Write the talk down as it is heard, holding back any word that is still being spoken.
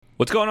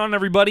What's going on,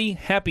 everybody?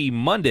 Happy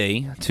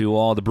Monday to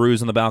all the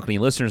Brews on the Balcony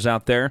listeners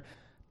out there.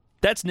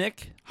 That's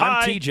Nick.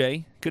 Hi. I'm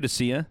TJ. Good to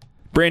see you.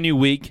 Brand new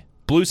week.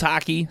 Blues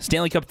hockey,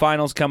 Stanley Cup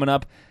Finals coming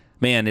up.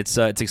 Man, it's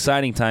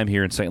exciting time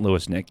here in St.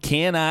 Louis, Nick.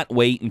 Cannot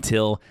wait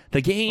until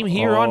the game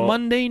here on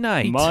Monday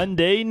night.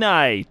 Monday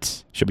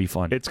night should be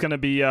fun. It's gonna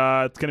be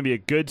a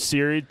good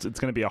series. It's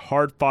gonna be a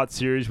hard-fought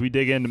series. We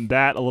dig into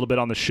that a little bit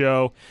on the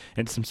show,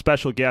 and some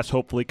special guests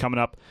hopefully coming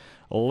up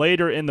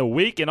later in the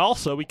week. And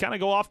also, we kind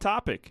of go off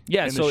topic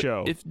in the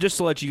show. Just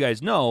to let you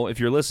guys know, if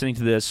you're listening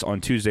to this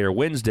on Tuesday or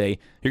Wednesday,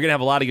 you're going to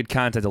have a lot of good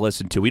content to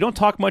listen to. We don't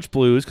talk much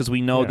blues because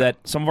we know that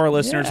some of our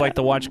listeners like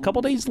to watch a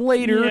couple days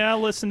later. Yeah,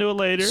 listen to it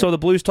later. So the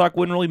blues talk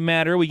wouldn't really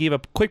matter. We gave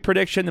a quick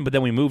prediction, but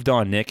then we moved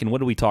on, Nick. And what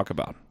did we talk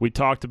about? We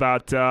talked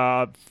about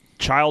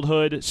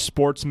childhood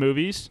sports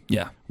movies.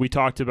 Yeah. We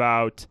talked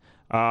about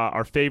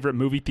our favorite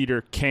movie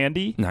theater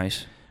candy.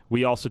 Nice.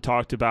 We also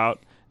talked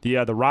about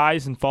the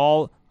rise and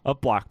fall of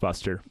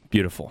Blockbuster.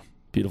 Beautiful.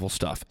 Beautiful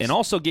stuff. And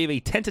also gave a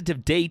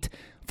tentative date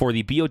for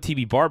the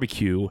BOTB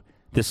barbecue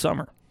this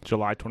summer.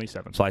 July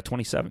 27th. July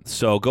 27th.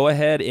 So go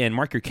ahead and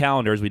mark your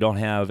calendars. We don't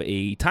have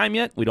a time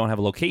yet. We don't have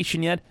a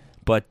location yet.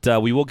 But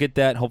we will get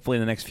that hopefully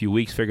in the next few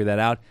weeks, figure that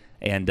out.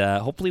 And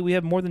hopefully we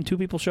have more than 2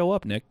 people show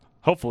up, Nick.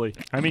 Hopefully.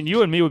 I mean,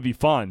 you and me would be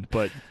fun,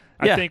 but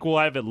I think we'll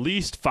have at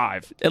least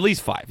 5. At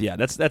least 5. Yeah,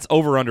 that's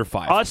over under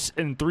 5. Us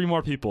and 3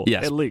 more people,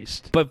 at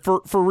least. But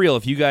for real,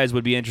 if you guys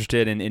would be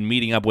interested in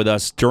meeting up with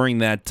us during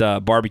that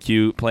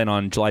barbecue planned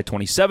on July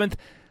 27th,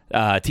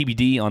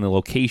 TBD on the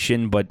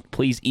location, but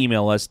please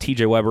email us,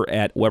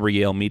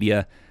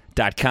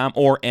 tjweber@weberyalemedia.com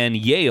or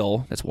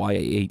Yale, that's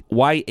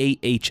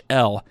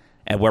YAHL,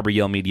 at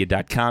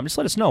weberyalemedia.com. Just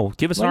let us know.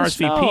 Give us an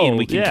RSVP, and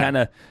we can kind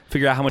of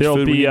figure out how much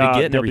food we need to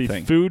get and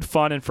everything. There'll be food,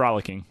 fun, and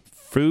frolicking.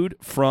 Food,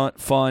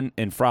 fun,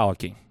 and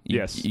frolicking.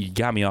 Yes. You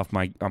got me off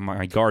my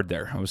guard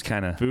there. I was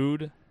kind of...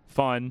 Food,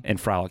 fun,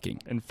 and frolicking.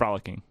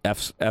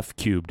 F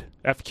cubed.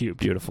 F cubed.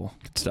 Beautiful.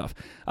 Good stuff.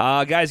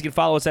 Guys, you can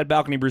follow us at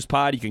Balcony Brews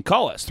Pod. You can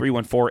call us,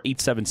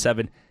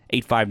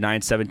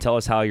 314-877-8597. Tell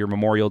us how your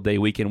Memorial Day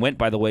weekend went.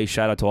 By the way,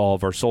 shout out to all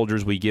of our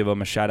soldiers. We give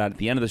them a shout out at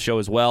the end of the show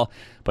as well.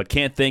 But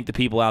can't thank the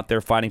people out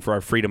there fighting for our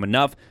freedom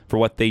enough for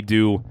what they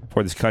do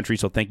for this country.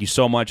 So thank you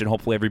so much, and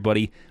hopefully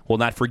everybody will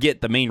not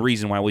forget the main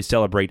reason why we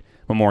celebrate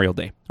Memorial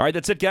Day. All right,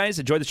 that's it, guys.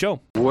 Enjoy the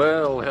show.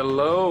 Well,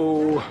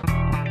 hello.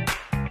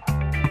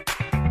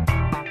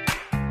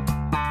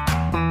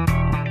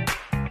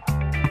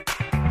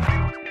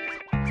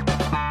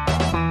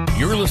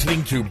 You're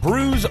listening to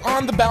Brews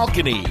on the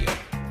Balcony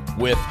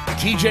with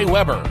TJ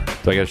Weber.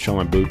 So I got to show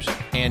my boobs.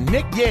 And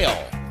Nick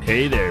Yale.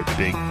 Hey there,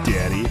 Big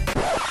Daddy.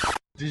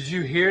 Did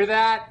you hear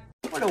that?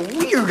 What a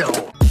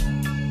weirdo.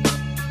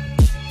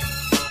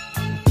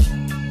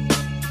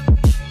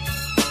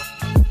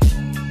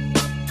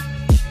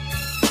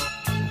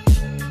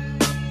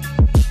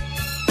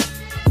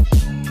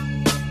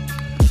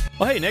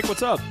 Oh, hey, Nick,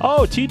 what's up?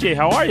 Oh, TJ,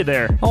 how are you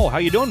there? Oh, how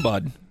you doing,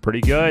 bud?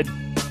 Pretty good.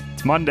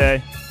 It's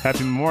Monday.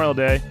 Happy Memorial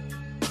Day.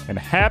 And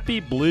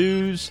happy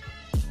Blues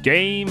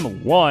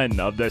Game 1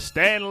 of the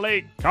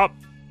Stanley Cup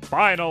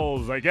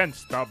Finals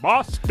against the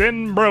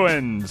Boston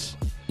Bruins.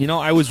 You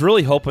know, I was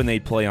really hoping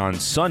they'd play on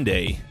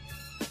Sunday,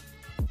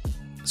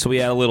 so we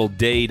had a little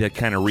day to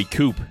kind of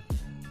recoup,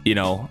 you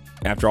know,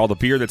 after all the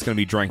beer that's going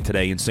to be drank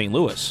today in St.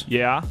 Louis.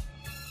 Yeah?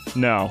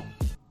 No.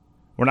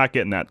 We're not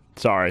getting that.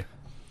 Sorry.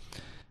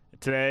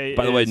 Today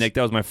By the way, Nick,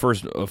 that was my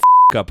first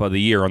up of the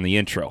year on the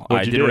intro.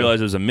 I didn't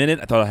realize it was a minute.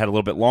 I thought I had a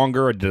little bit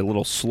longer. I did a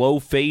little slow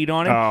fade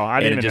on it. Oh,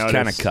 I didn't and it even just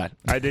kind of cut.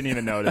 I didn't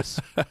even notice.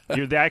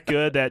 You're that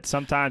good that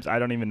sometimes I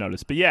don't even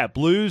notice. But yeah,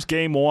 Blues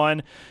Game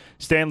 1,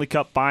 Stanley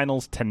Cup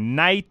Finals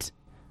tonight.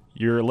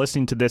 You're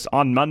listening to this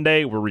on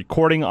Monday. We're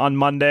recording on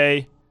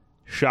Monday.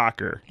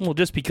 Shocker. Well,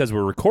 just because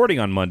we're recording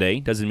on Monday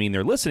doesn't mean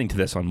they're listening to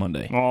this on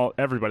Monday. Well,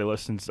 everybody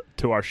listens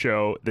to our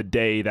show the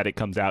day that it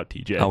comes out,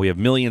 TJ. Oh, we have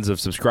millions of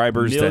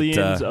subscribers.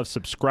 Millions of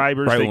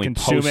subscribers. Right they when we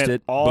consume post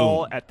it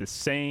all at the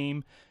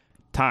same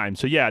time.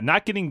 So, yeah,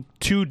 not getting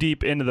too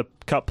deep into the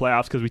Cup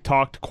playoffs because we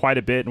talked quite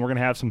a bit, and we're going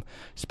to have some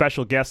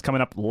special guests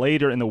coming up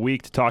later in the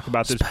week to talk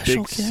about this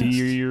big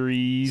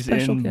series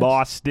in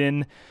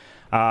Boston.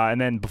 And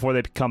then before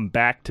they come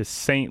back to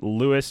St.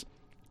 Louis.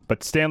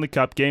 But Stanley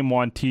Cup Game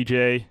 1,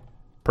 TJ,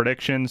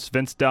 predictions.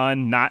 Vince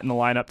Dunn not in the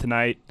lineup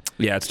tonight.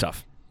 Yeah, it's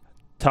tough.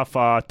 Tough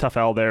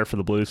L there for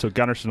the Blues. So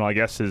Gunnarsson, I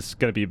guess, is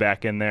going to be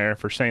back in there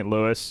for St.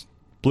 Louis.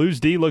 Blues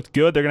D looked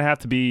good. They're going to have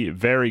to be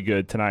very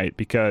good tonight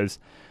because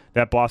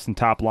that Boston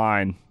top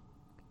line,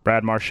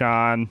 Brad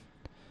Marchand,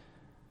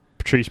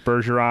 Patrice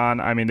Bergeron.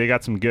 I mean, they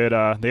got some good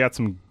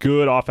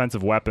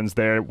offensive weapons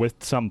there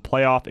with some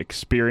playoff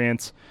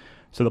experience.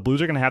 So the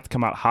Blues are going to have to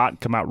come out hot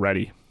and come out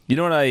ready. You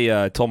know what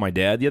I told my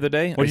dad the other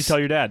day? What did you tell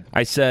your dad?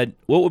 I said,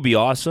 what would be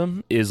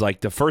awesome is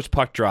like the first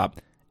puck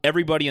drop,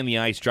 everybody on the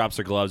ice drops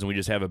their gloves and we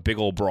just have a big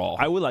old brawl.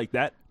 I would like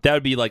that. That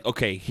would be like,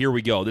 okay, here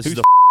we go. This is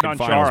the on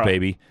finals, Chara?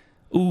 baby.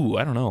 Ooh,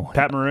 I don't know.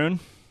 Pat Maroon?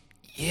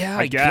 Yeah,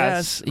 I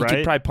guess he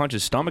could probably punch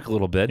his stomach a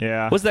little bit.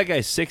 Yeah. What's that guy,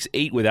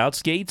 6'8" without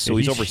skates? So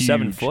he's over huge.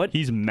 7 foot?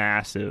 He's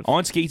massive.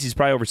 On skates, he's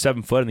probably over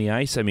 7 foot on the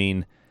ice. I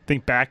mean,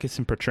 Think Backus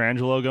and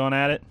Petrangelo going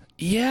at it?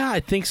 Yeah, I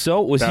think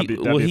so. Will That'd be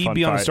a he fun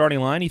be on the fight. starting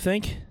line, you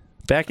think?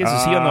 Backus,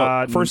 is he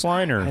on the first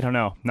line? Or I don't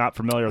know. Not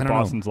familiar with I don't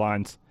know. Boston's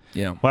lines.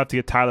 Yeah. We'll have to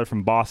get Tyler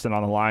from Boston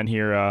on the line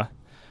here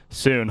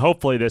soon.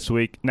 Hopefully this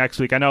week. Next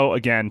week. I know,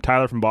 again,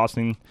 Tyler from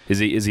Boston. Is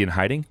he in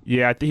hiding?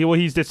 Yeah,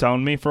 he's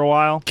disowned me for a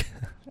while.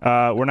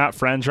 We're not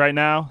friends right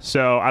now,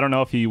 so I don't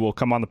know if he will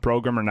come on the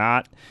program or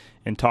not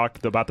and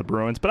talk about the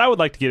Bruins. But I would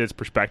like to get his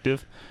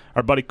perspective.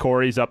 Our buddy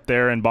Corey's up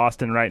there in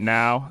Boston right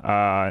now,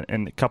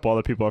 and a couple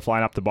other people are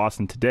flying up to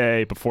Boston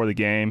today before the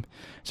game.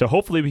 So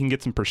hopefully we can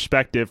get some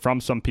perspective from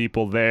some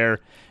people there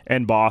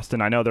in Boston.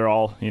 I know they're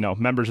all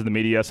members of the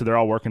media, so they're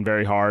all working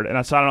very hard.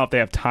 And so I don't know if they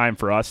have time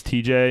for us,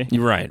 TJ.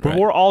 You're right. But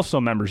we're also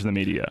members of the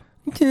media.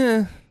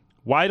 Yeah.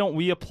 Why don't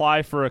we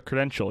apply for a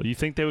credential? You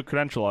think they would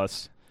credential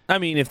us? I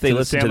mean, if they To the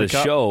listen to the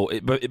Stanley Cup? show,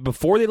 but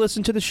before they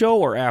listen to the show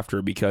or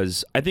after?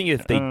 Because I think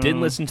if they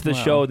didn't listen to the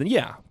show, then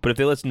yeah. But if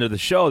they listen to the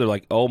show, they're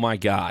like, "Oh my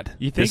God,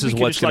 You think this is we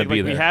could what's just, going to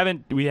be there."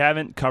 We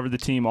haven't covered the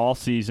team all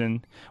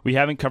season. We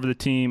haven't covered the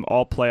team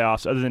all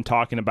playoffs, other than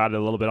talking about it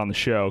a little bit on the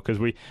show because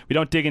we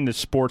don't dig into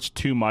sports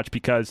too much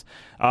because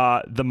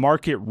the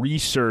market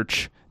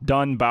research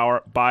done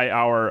by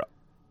our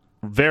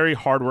very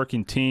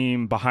hardworking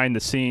team behind the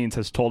scenes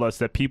has told us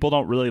that people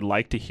don't really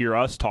like to hear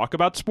us talk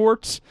about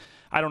sports.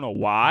 I don't know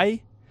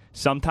why.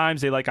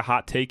 Sometimes they like a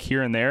hot take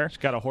here and there.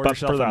 Got to hoard But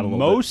yourself for the out a little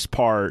most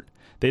part,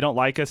 they don't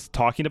like us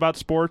talking about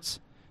sports.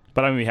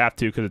 But I mean, we have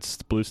to because it's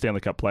the Blue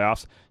Stanley Cup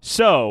playoffs.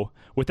 So,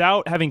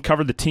 without having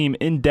covered the team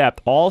in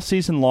depth all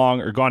season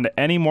long or gone to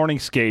any morning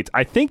skates,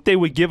 I think they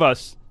would give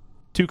us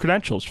 2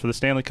 credentials for the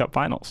Stanley Cup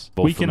Finals.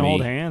 Both We for can me.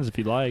 hold hands if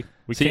you'd like.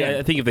 We See, can.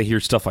 I think if they hear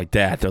stuff like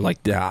that, they're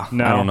like, "Nah,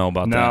 No, I don't know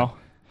about no.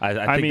 that."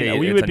 I I think mean,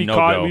 we it's would a be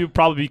no-go. we would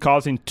probably be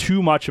causing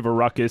too much of a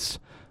ruckus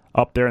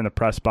up there in the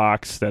press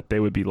box that they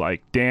would be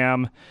like,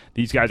 "Damn,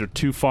 these guys are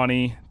too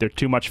funny. They're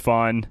too much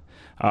fun.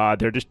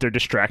 They're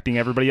distracting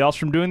everybody else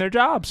from doing their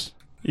jobs."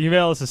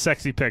 Email us a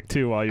sexy pic,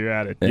 too, while you're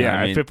at it. Yeah,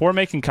 I mean- if we're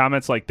making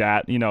comments like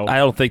that, I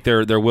don't think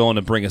they're willing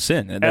to bring us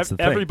in, and that's the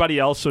thing. everybody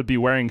else would be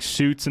wearing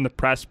suits in the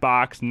press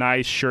box,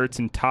 nice shirts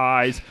and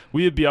ties.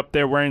 We would be up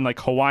there wearing like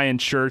Hawaiian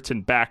shirts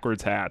and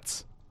backwards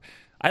hats.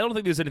 I don't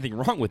think there's anything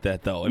wrong with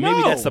that, though. And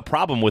maybe No. that's the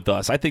problem with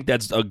us. I think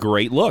that's a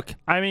great look.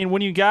 I mean,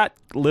 when you got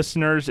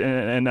listeners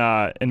and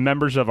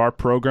members of our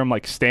program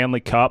like Stanley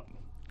Cup,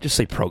 Just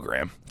say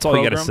program. That's all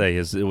you got to Program? say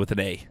is with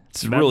an A.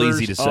 It's real Members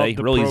easy to of say,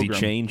 the real easy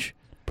program. change.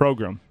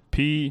 program,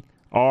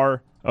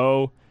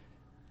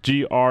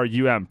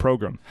 PROGRUM,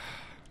 program.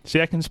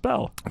 See, I can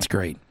spell. That's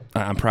great.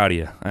 I'm proud of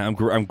you.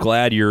 I'm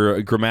glad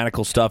your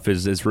grammatical stuff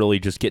is really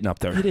just getting up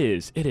there. It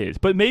is.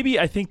 But maybe,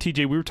 I think,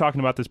 TJ, we were talking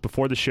about this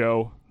before the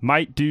show,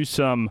 might do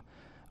some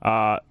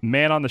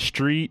man on the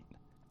street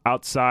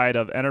outside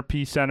of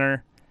NRP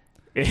Center.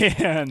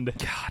 And,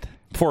 God.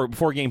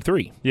 Before Game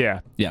 3. yeah,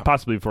 Yeah.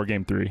 possibly before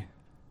Game 3.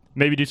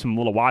 Maybe do some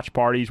little watch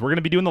parties. We're going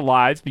to be doing the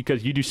lives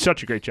because you do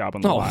such a great job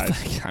on the Oh, lives.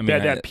 thank you. I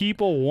mean, that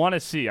people want to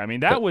see. I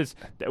mean,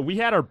 we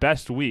had our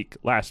best week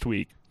last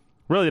week.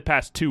 Really, the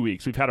past 2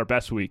 weeks, we've had our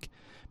best weeks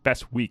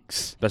That's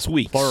weeks.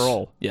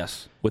 Plural.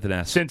 Yes, with an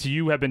S. since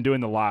you have been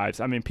doing the lives.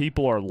 I mean,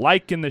 people are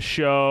liking the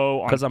show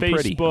on Because I'm Facebook.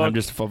 pretty. I'm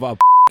just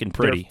f***ing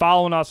pretty. They're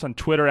following us on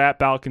Twitter at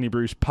Balcony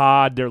Brews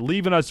Pod. They're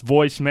leaving us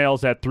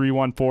voicemails at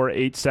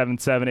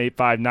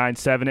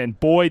 314-877-8597. And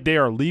boy, they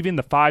are leaving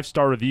the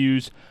 5-star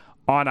reviews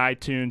on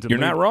iTunes. And You're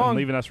not wrong. and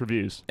leaving us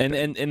reviews. And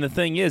the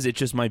thing is, it's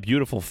just my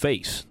beautiful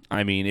face.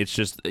 I mean, it's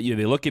just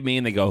they look at me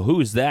and they go,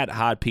 "Who's that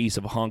hot piece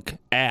of hunk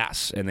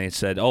ass?" And they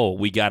said, "Oh,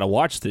 we got to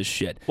watch this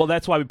shit." Well,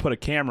 that's why we put a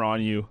camera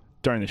on you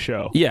during the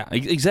show. Yeah,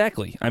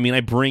 exactly. I mean, I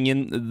bring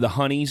in the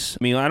honeys.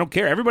 I mean, I don't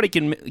care. Everybody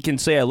can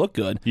say I look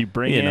good. You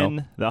bring know.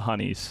 in the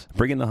honeys.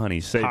 Bring in the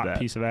honeys. Save Hot that.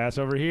 piece of ass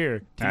over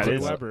here. That TJ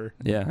is- Weber.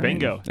 Yeah,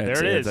 Bingo. That's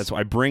There it is. That's what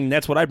I bring.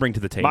 That's what I bring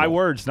to the table. My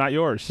words, not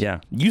yours.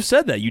 Yeah, you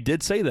said that. You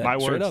did say that. My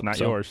straight words, up. not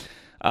So, yours.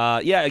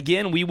 Yeah,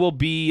 again, we will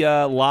be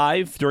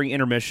live during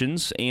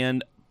intermissions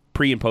and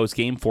pre and post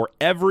game for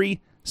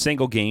every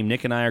single game.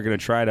 Nick and I are going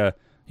to try to,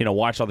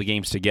 watch all the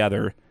games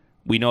together.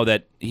 We know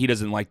that he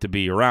doesn't like to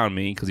be around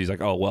me because he's like,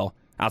 "Oh well,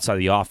 outside of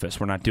the office,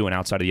 we're not doing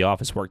outside of the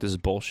office work. This is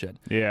bullshit."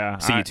 Yeah.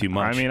 See you too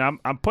much. I mean,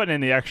 I'm putting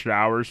in the extra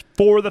hours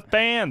for the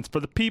fans, for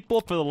the people,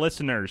 for the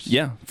listeners.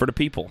 Yeah, for the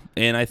people.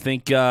 And I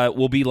think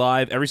we'll be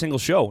live every single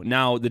show.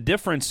 Now, the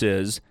difference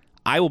is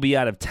I will be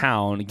out of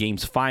town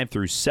games 5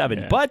 through 7,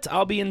 Yeah. but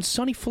I'll be in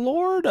sunny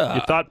Florida.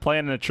 You thought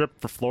planning a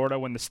trip for Florida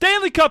when the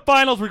Stanley Cup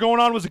Finals were going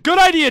on was a good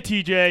idea,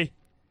 TJ.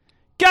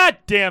 God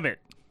damn it.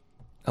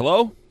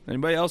 Hello?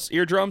 Anybody else?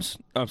 Eardrums?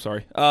 I'm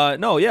sorry.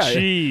 No, yeah.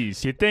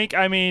 Jeez. You think,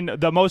 I mean,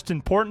 the most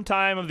important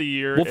time of the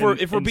year Well,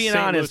 if we're in being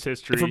St. Louis honest,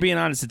 history. if we're being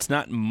honest, it's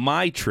not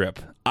my trip.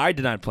 I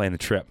did not plan the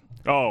trip.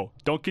 Oh,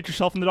 don't get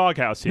yourself in the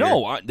doghouse here.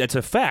 No, that's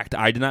a fact.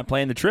 I did not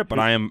plan the trip, but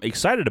I am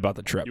excited about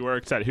the trip. You were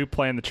excited. Who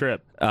planned the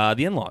trip? The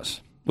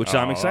in-laws, which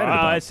I'm excited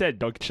about. I said,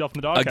 don't get yourself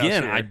in the doghouse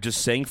Again, here. I'm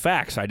just saying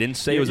facts. I didn't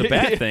say it was a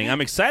bad thing. I'm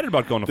excited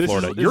about going to This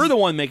Florida. is- You're the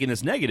one making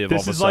this negative all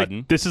of a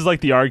sudden. This is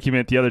like the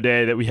argument the other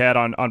day that we had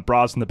on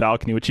Bras on the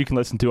Balcony, which you can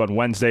listen to on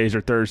Wednesdays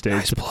or Thursdays,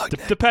 Nice plug,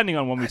 Nick. depending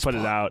on when we put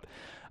it out.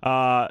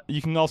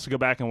 You can also go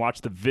back and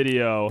watch the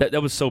video.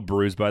 That was so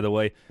bruised, by the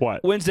way.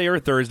 What? Wednesday or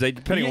Thursday,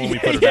 depending on when we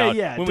put it out.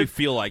 When we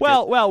feel like it.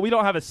 Well, we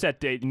don't have a set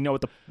date. You know,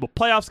 with the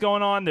playoffs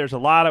going on, there's a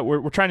lot of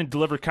we're trying to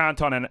deliver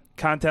content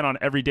on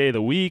every day of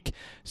the week,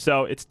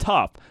 so it's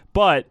tough.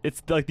 But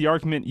it's like the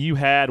argument you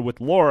had with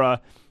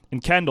Laura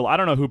and Kendall. I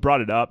don't know who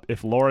brought it up,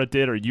 if Laura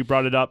did or you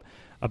brought it up,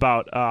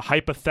 about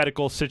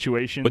hypothetical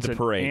situations with the and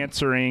parade.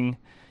 answering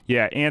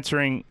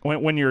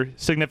when your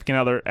significant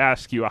other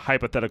asks you a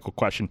hypothetical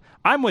question.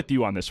 I'm with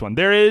you on this one.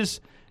 There is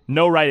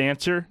no right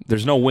answer.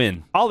 There's no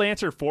win. I'll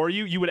answer for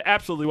you. You would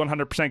absolutely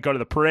 100% go to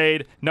the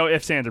parade. No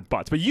ifs, ands, or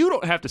buts. But you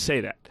don't have to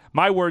say that.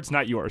 My word's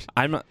not yours.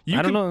 I don't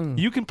know.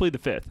 You can plead the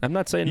fifth. I'm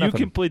not saying nothing. You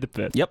can plead the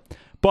fifth. Yep.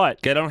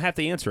 But I don't have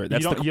to answer it.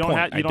 That's the point. You don't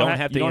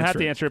have to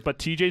answer answer it. But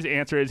TJ's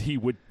answer is he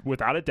would,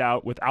 without a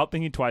doubt, without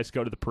thinking twice,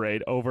 go to the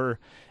parade over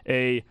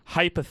a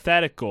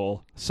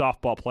hypothetical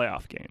softball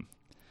playoff game.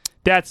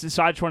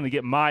 So I just wanted to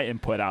get my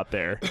input out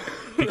there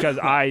because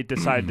I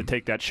decided to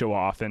take that show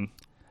off and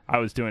I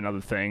was doing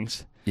other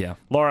things. Yeah.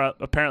 Laura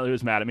apparently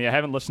was mad at me. I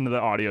haven't listened to the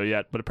audio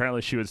yet, but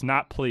apparently she was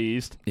not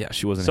pleased. Yeah,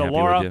 she wasn't so happy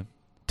Laura, with you.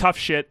 Tough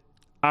shit.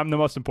 I'm the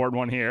most important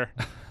one here.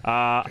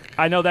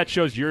 I know that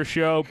show's your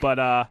show,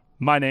 but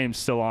my name's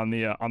still on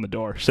the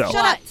door. So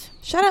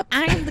Shut up.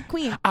 I am the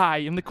queen. I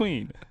am the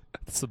queen.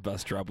 That's the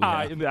best drop we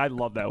have. I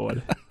love that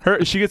one.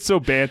 She gets so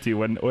banty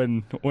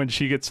when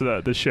she gets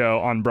to the show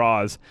on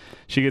Bras.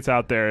 She gets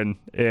out there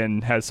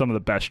and has some of the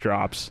best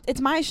drops.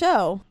 It's my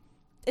show.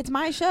 It's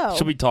my show.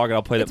 She'll be talking.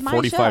 I'll play that It's my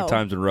 45 show.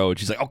 times in a row. And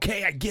she's like,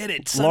 okay, I get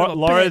it.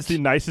 Laura is the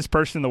nicest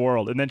person in the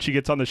world. And then she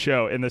gets on the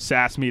show, and the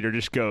sass meter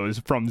just goes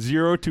from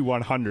 0 to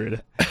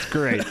 100. It's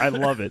great. I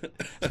love it.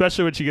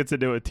 Especially when she gets to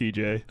do it with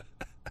TJ.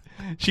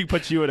 She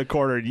puts you in a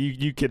corner, and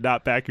you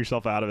cannot back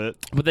yourself out of it.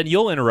 But then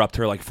you'll interrupt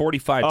her like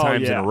 45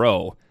 times in yeah. a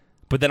row.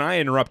 But then I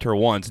interrupt her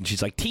once, and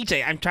she's like,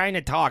 TJ, I'm trying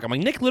to talk. I'm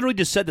like, Nick literally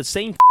just said the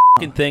same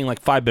thing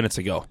like 5 minutes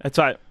ago. That's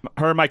why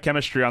her and my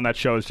chemistry on that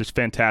show is just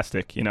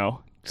fantastic, you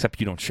know?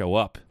 Except you don't show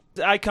up.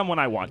 I come when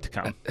I want to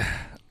come.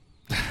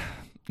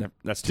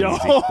 That's too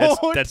easy.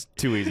 That's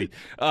too easy.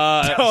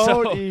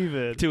 Don't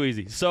even. Too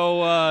easy.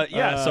 So,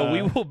 so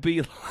we will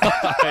be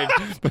live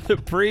for the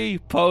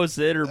pre-post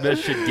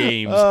intermission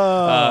games.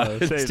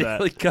 Say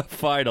Stanley Cup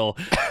final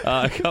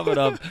coming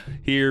up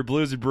here.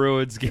 Blues and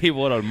Bruins, game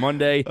 1 on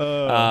Monday.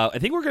 I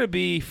think we're going to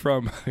be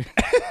from...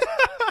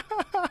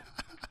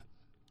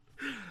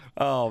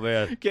 Oh,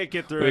 man. Can't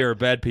get through We it. are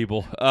bad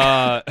people.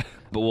 But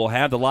we'll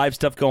have the live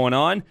stuff going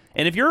on.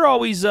 And if you're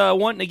always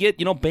wanting to get,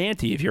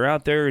 banty, if you're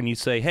out there and you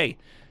say, hey,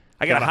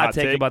 I got a hot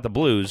take about the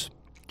Blues,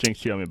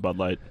 Jinx, you owe me Bud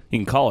Light. you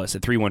can call us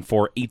at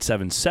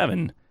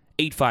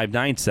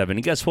 314-877-8597.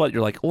 And guess what?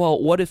 You're like, well,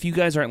 what if you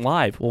guys aren't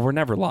live? Well, we're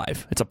never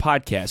live. It's a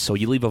podcast. So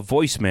you leave a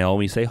voicemail and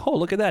we say, oh,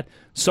 look at that.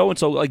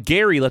 So-and-so, like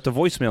Gary left a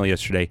voicemail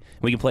yesterday.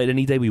 We can play it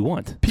any day we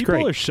want. It's People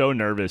great. are so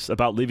nervous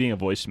about leaving a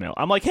voicemail.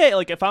 I'm like, hey,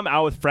 like if I'm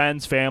out with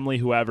friends, family,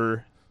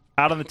 whoever,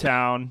 out on the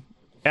town,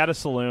 at a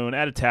saloon,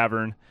 at a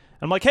tavern,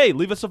 I'm like, hey,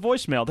 leave us a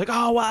voicemail. They're like,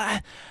 oh, well,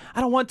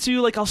 I don't want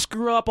to. Like, I'll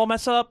screw up. I'll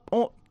mess up.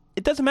 Oh,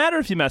 it doesn't matter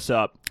if you mess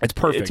up. It's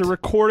perfect. It's a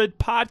recorded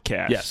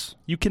podcast. Yes.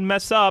 You can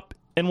mess up,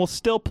 and we'll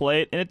still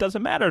play it, and it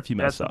doesn't matter if you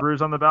mess That's up. the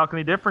Bruise on the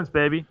Balcony difference,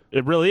 baby.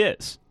 It really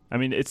is. I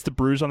mean, it's the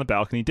Bruise on the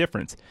Balcony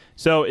difference.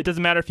 So it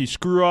doesn't matter if you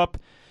screw up,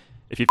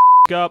 if you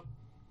up,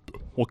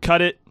 we'll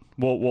cut it,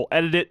 we'll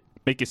edit it,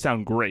 make it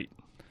sound great.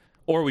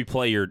 Or we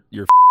play your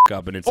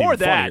up and it's Or even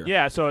that, funnier.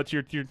 yeah. So it's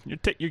you're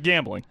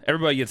gambling.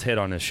 Everybody gets hit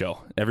on this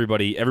show.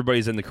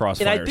 Everybody's in the crossfires.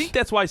 And I think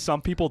that's why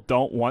some people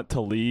don't want to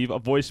leave a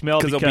voicemail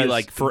because they'll be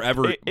like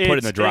forever put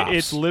in the drops.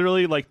 It's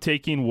literally like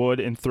taking wood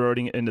and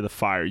throwing it into the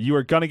fire. You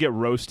are gonna get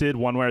roasted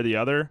one way or the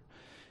other.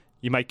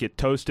 You might get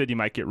toasted. You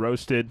might get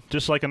roasted,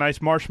 just like a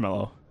nice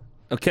marshmallow.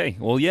 Okay,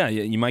 well, yeah,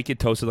 you might get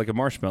toasted like a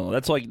marshmallow.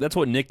 That's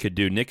what Nick could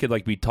do. Nick could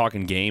like be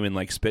talking game and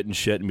like spitting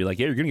shit and be like,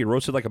 "Yeah, you're gonna get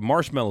roasted like a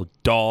marshmallow,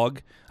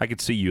 dog." I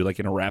could see you like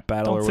in a rap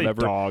battle Don't or say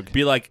whatever. dog.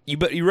 Be like, "You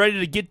ready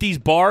to get these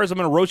bars? I'm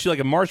gonna roast you like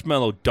a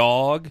marshmallow,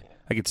 dog."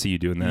 I could see you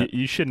doing that.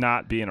 You should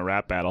not be in a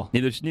rap battle.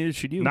 Neither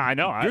should you. No, I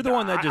know. You're the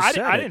one that just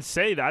said I it. didn't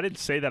say that. I didn't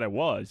say that I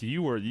was.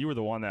 You were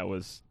the one that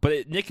was.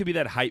 But Nick could be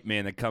that hype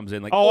man that comes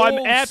in like, Oh,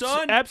 I'm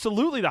son,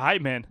 absolutely the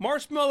hype man.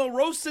 marshmallow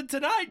roasted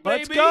tonight,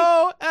 baby. Let's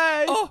go!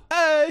 Hey, Oh.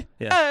 hey,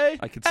 Yeah, hey,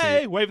 I could see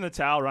hey, it. waving the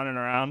towel, running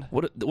around.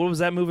 What was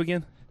that move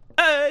again?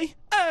 Hey,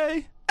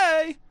 hey,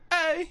 hey,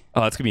 hey.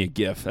 Oh, that's gonna be a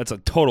GIF. That's a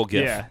total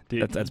GIF. Yeah,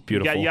 dude. That's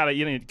beautiful. You gotta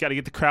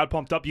get the crowd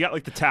pumped up. You got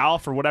like the towel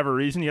for whatever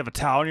reason. You have a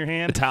towel in your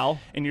hand. A towel?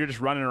 and you're just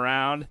running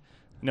around,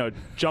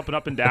 jumping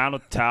up and down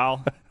with the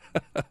towel,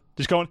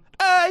 just going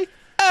hey,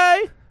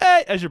 hey,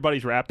 hey, as your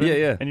buddy's rapping.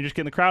 Yeah. And you're just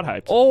getting the crowd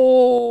hyped.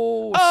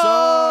 Oh, son.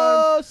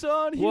 Oh,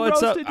 son, he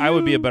What's up? roasted I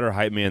would be you. a better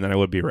hype man than I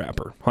would be a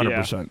rapper.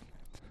 100%.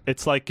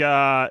 It's like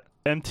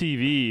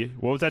MTV.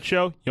 What was that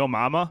show? Yo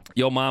Mama.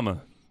 Yo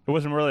Mama. It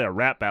wasn't really a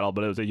rap battle,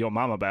 but it was a Yo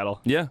Mama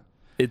battle. Yeah.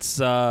 It's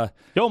Yo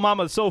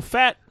Mama's so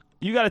fat,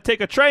 you got to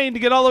take a train to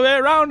get all the way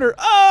around her.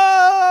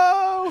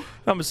 Oh!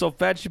 Mama's so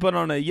fat she put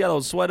on a yellow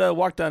sweater,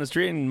 walked down the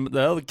street, and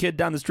the other kid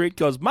down the street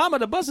goes, Mama,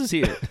 the bus is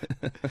here.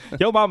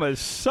 Yo mama is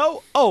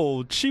so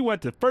old. She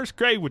went to first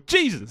grade with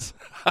Jesus.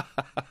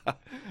 That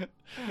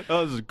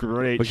was a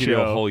great We could do a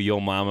show. whole Yo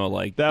Mama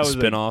like That was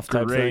spin-off a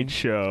type great thing.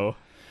 show.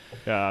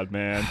 God,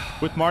 man.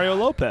 With Mario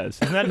Lopez.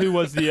 Isn't that who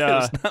was the... It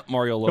was not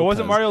Mario Lopez. It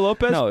wasn't Mario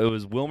Lopez? No, it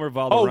was Wilmer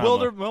Valderrama.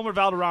 Oh, Wilmer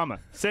Valderrama.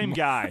 Same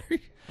guy.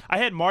 I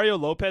had Mario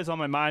Lopez on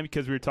my mind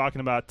because we were talking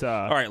about...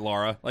 All right,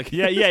 Laura. Like,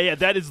 Yeah.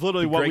 That is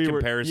literally what great we were...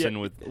 comparison yeah,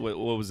 with what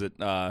was it?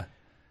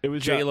 it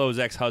was J-Lo's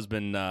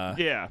ex-husband.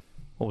 yeah.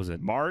 What was it?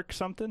 Mark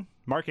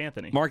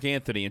Anthony. Mark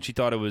Anthony, and she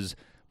thought it was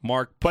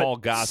Mark Paul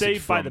Gossett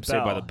Saved by from the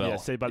Saved by the Bell. Yeah,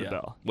 Saved by the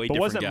Bell. Way but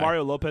different wasn't guy.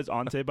 Mario Lopez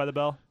on Saved by the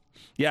Bell?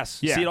 Yes.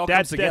 Yeah, See, it all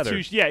comes together.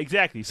 yeah,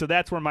 exactly. So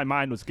that's where my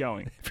mind was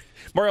going.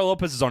 Mario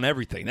Lopez is on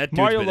everything. That dude's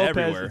Mario been Lopez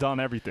everywhere. is on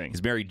everything.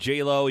 He's married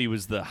J-Lo. He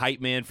was the hype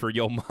man for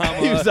Yo Mama.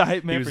 He was the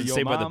hype man He was for in Yo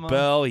Saved by Mama. the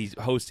Bell. He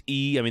hosts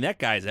E. I mean, that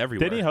guy's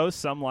everywhere. Didn't he host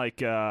some like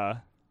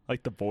The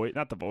Voice?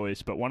 Not The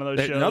Voice, but one of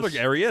those shows. Another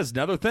area is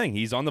another thing.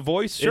 He's on The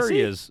Voice. Sure, he?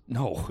 he is.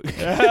 No.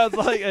 I was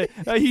like,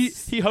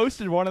 he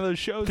hosted one of those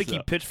shows. I think he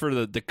though. pitched for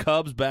the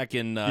Cubs back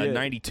in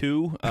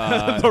 '92.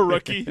 The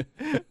Rookie.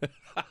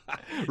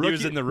 He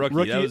was in the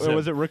Rookie. That was or him.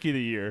 was it Rookie of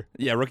the Year?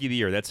 Yeah, Rookie of the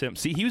Year. That's him.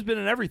 See, he's been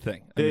in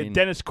everything. I mean,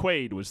 Dennis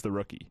Quaid was the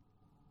Rookie.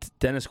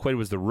 Dennis Quaid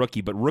was the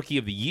Rookie, but Rookie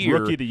of the Year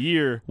Rookie of the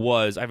Year.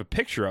 was, I have a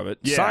picture of it,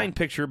 Yeah. signed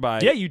picture by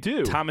Yeah, you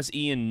do. Thomas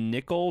Ian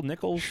Nichols.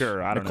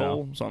 Sure, I don't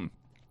Nicole, know. something.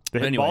 The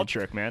hit Anyway. ball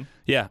trick, man.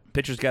 Yeah,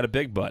 pitcher's got a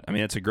big butt. I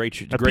mean, it's a great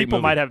Now, great people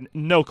movie. might have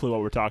no clue what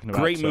we're talking about.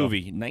 Great so.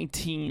 movie,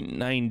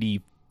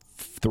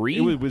 1993.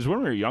 It was when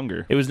we were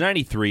younger. It was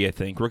 93, I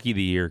think. Rookie of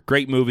the Year.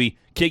 Great movie.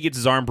 Kid gets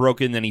his arm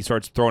broken, then he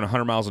starts throwing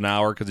 100 miles an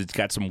hour because it's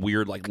got some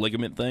weird like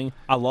ligament thing.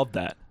 I love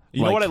that.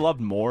 You know Like- what I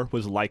loved more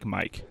was Like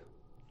Mike.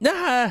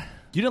 Nah,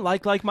 You didn't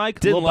like Mike?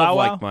 didn't Lil love Bow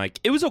Wow? like Mike.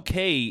 It was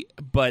okay,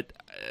 but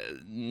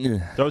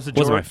Those are Wasn't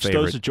my Jordans. favorite.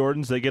 Those are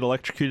Jordans. They get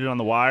electrocuted on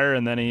the wire,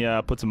 and then he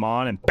puts them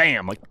on, and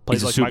bam, like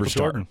plays he's a like Michael superstar.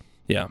 Jordan.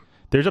 Yeah,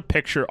 There's a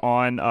picture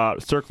on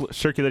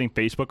circulating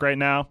Facebook right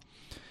now,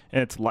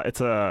 and it's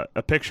a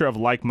picture of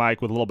Like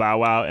Mike with Lil Bow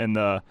Wow and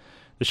the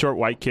short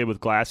white kid with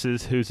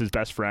glasses who's his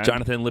best friend.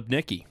 Jonathan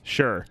Lipnicki.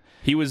 Sure.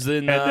 He was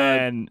in. And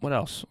then- what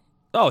else?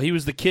 Oh, he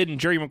was the kid in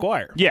Jerry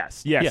Maguire.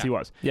 Yes, Yeah. he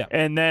was. Yeah.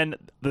 And then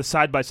the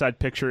side-by-side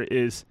picture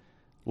is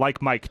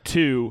Like Mike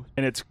 2,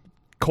 and it's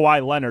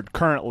Kawhi Leonard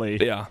currently.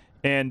 Yeah.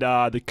 And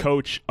the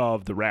coach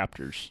of the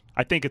Raptors.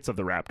 I think it's of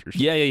the Raptors.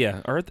 Yeah.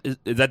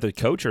 Is that the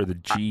coach or the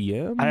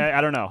GM?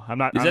 I don't know. I'm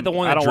not. Is that the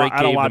one I that don't Drake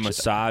I don't gave the watch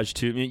massage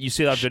to? I mean, you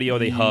see that video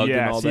they hugged yes,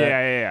 and all that?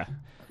 Yeah.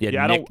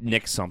 Yeah, I Nick, don't-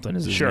 Nick something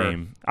is his Sure.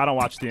 name. I don't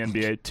watch the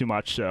NBA too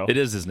much, so It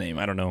is his name.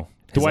 I don't know.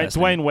 his last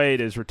name. Dwayne Wade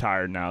is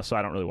retired now, so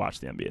I don't really watch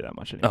the NBA that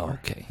much anymore.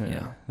 Oh, okay.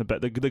 Yeah.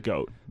 The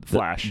GOAT,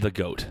 Flash. The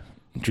GOAT.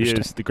 He Interesting.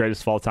 is the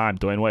greatest of all time,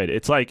 Dwayne Wade.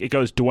 It's like it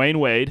goes Dwayne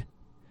Wade,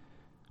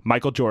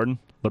 Michael Jordan,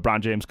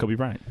 LeBron James, Kobe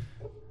Bryant.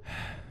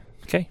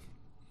 Okay.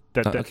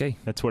 Okay.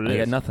 That's what it is. I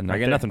got nothing. Right I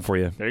got there. nothing for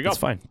you. There you go. It's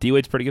fine.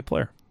 D-Wade's a pretty good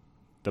player.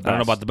 The I don't know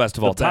best. about the best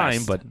of all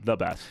time, best. but the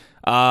best.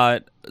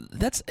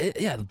 that's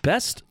the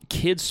best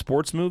kids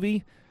sports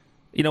movie.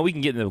 You know, we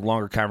can get into a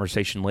longer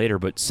conversation later,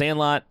 but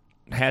Sandlot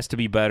has to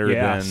be better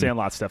Yeah, than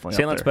Sandlot's definitely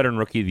Sandlot's up there. better than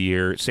Rookie of the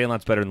Year.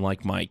 Sandlot's better than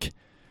Like Mike.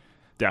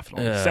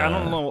 Definitely. See, I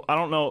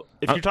don't know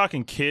if you're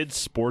talking kids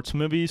sports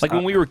movies. Like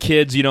when we were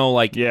kids, you know,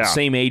 like Yeah.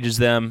 same age as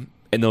them,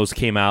 and those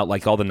came out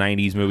like all the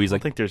 '90s movies. I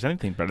Like don't think there's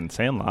anything better than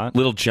Sandlot.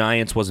 Little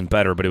Giants wasn't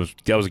better, but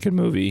that was a good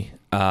movie.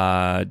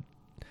 Man,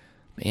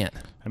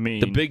 I mean,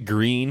 The Big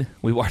Green.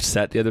 We watched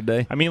that the other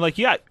day. I mean, like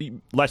you got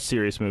less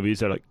serious movies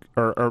that are like,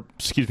 or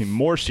excuse me,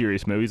 more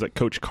serious movies like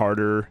Coach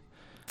Carter,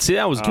 See,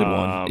 that was a good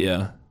one. Um,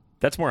 Yeah,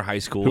 that's more high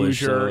school.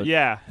 Hoosier.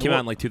 Yeah, came Well,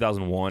 out in like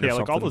 2001. yeah, or like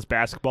something. all those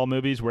basketball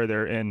movies where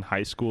they're in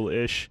high school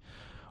ish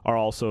are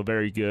also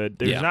very good.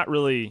 There's Yeah. not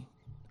really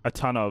a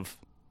ton of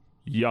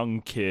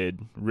young kid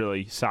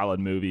really solid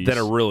movies that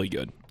are really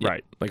good. Yeah.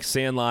 Right. Like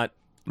Sandlot,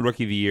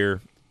 Rookie of the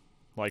Year,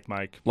 like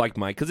Mike. Like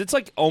Mike, because it's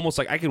like almost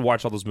like I could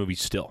watch all those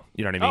movies still.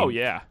 You know what I mean? Oh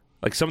yeah.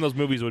 Like some of those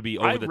movies would be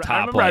over the top. I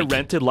remember I like,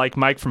 rented Like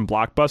Mike from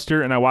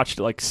Blockbuster and I watched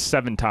it like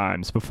 7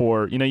 times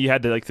before. You know, you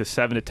had the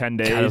 7 to 10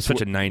 days. God, that was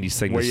such a '90s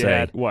thing where to you say.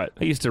 had what?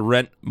 I used to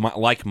rent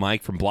Like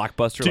Mike from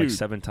Blockbuster Dude, like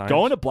 7 times.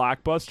 Going to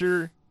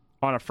Blockbuster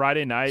on a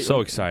Friday night. So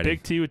exciting.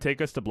 Big T would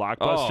take us to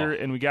Blockbuster,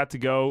 Oh. and we got to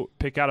go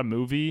pick out a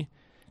movie,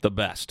 the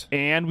best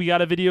and we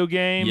got a video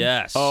game.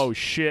 Yes. Oh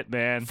shit,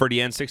 man! for the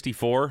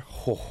N64.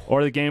 Oh,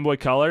 Or the Game Boy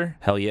Color.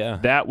 hell yeah,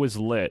 That was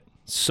lit.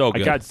 so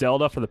good. I got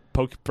Zelda for the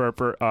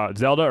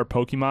Zelda or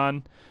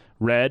Pokemon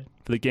Red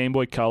for the Game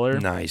Boy Color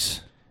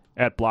nice.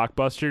 at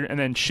Blockbuster, and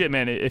then shit,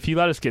 man! If you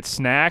let us get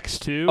snacks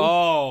too,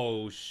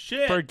 Oh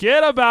shit!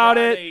 forget about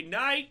it. Friday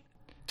night,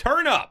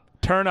 turn up.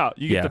 Turn up.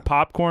 You Yeah. get the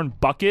popcorn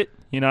bucket.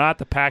 You know, not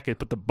the packet,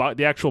 but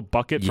the actual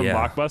bucket from Yeah.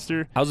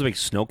 Blockbuster. I was a big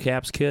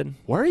Snowcaps kid.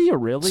 Were you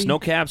really?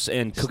 Snowcaps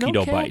and cookie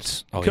dough Snowcaps?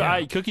 bites. Oh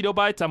yeah. Cookie dough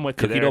bites. I'm with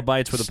you Cookie there. dough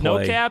bites with a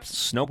play.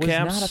 Snowcaps.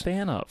 Was not a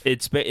fan of.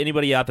 It's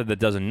anybody out there that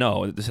doesn't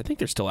know. I think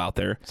they're still out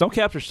there.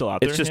 Snowcaps are still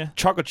out It's there. just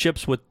chocolate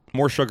chips with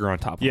more sugar on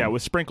top of yeah, them.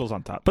 with sprinkles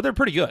on top. But they're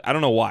pretty good. I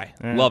don't know why.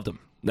 Yeah. Loved them.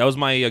 That was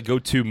my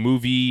go-to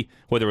movie,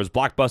 whether it was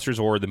Blockbusters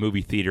or the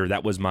movie theater.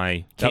 That was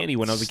my candy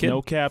when I was a kid.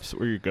 Snow Caps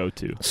were your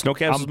go-to. Snow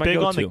Caps was I'm my big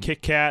go-to. on the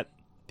Kit Kat.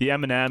 The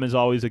M&M is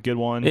always a good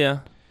one. Yeah.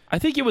 I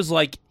think it was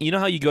like, you know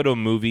how you go to a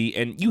movie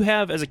and you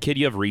have, as a kid,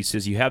 you have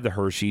Reese's, you have the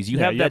Hershey's, you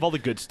have all the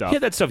good stuff. You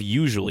have that stuff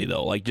usually,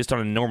 though, like just on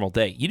a normal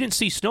day. You didn't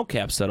see Snow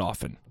Caps that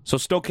often. So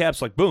Snow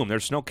Caps, like, boom,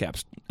 there's Snow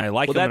Caps. I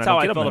like Well, them. that's and how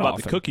I I don't get felt them that about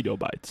the often. cookie dough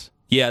bites.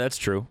 Yeah, that's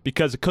true.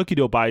 Because the cookie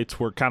dough bites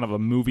were kind of a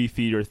movie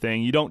theater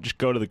thing. You don't just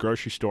go to the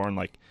grocery store and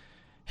like,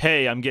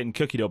 hey, I'm getting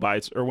cookie dough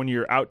bites. Or when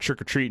you're out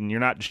trick-or-treating,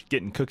 you're not just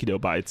getting cookie dough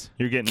bites.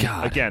 You're getting,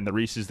 again, the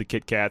Reese's, the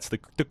Kit Kats, the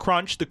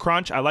Crunch. The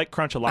Crunch, I like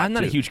Crunch a lot, I'm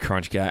not too. a huge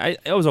Crunch guy.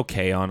 I was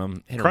okay on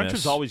them. Crunch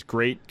is always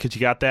great because you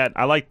got that.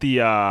 I like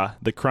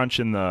the Crunch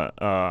in the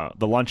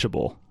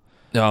Lunchable.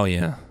 Oh,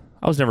 yeah.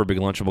 I was never a big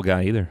Lunchable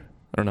guy either.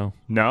 I don't know.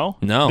 No?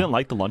 No. You didn't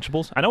like the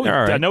Lunchables? I know They're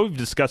all right. I know we've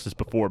discussed this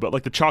before, but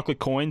like the chocolate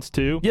coins,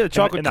 too. Yeah, the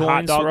chocolate and the hot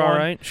coins dog were all one,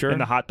 right, sure. And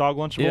the hot dog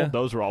Lunchable, Yeah.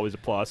 those were always a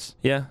plus.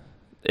 Yeah.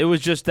 It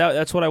was just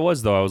that's what I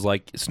was, though. I was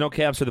like, Snow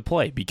Caps are the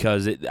play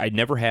because I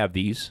never have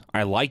these.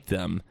 I like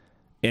them,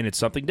 and it's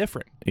something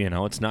different. You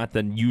know, it's not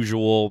the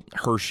usual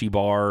Hershey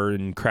bar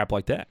and crap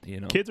like that. You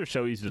know, Kids are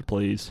so easy to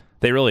please.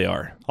 they really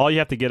are, All you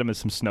have to get them is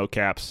some Snow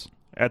Caps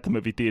at the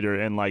movie theater,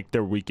 and like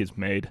their week is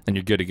made. and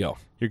you're good to go.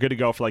 You're good to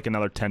go for like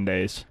another 10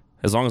 days.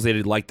 As long as they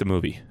like the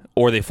movie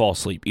or they fall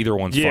asleep. Either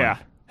one's Yeah. fun.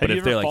 Have But you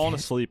if they're ever like, fallen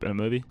asleep in a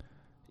movie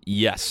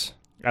yes,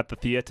 at the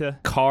theater?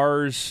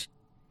 Cars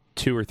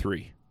 2 or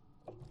 3.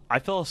 I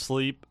fell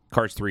asleep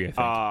Cars 3, I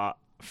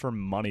think. for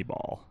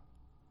Moneyball.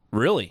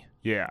 Really?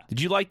 Yeah.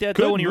 Did you like that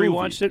though when you movie.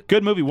 rewatched it?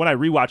 Good movie. When I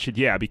rewatched it,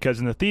 yeah, because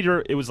in the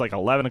theater it was like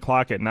 11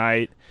 o'clock at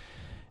night,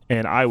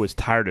 and I was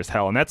tired as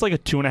hell. And that's like a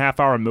 2.5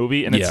 hour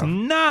movie, and it's Yeah.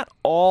 not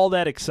all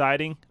that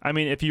exciting. I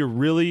mean, if you're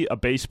really a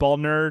baseball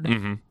nerd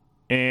Mm-hmm.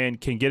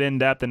 and can get in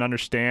depth and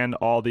understand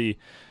all the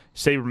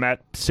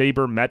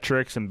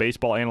sabermetrics and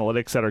baseball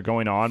analytics that are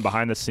going on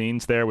behind the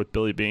scenes there with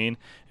Billy Beane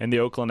and the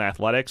Oakland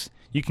Athletics,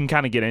 you can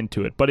kind of get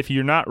into it. But if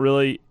you're not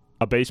really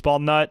a baseball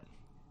nut,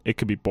 it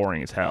could be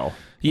boring as hell.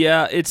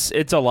 Yeah, it's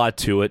a lot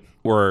to it.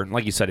 Where,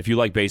 like you said, if you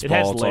like baseball,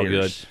 has it's all good.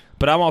 layers.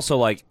 But I'm also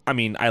like, I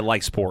mean, I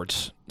like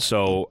sports,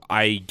 so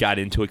I got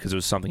into it because it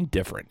was something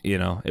different. You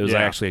know, it was Yeah.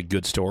 actually a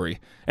good story.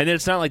 And then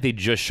it's not like they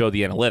just showed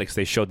the analytics;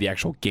 they showed the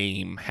actual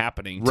game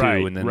happening too.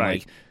 Right, and then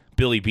right. like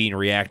Billy Beane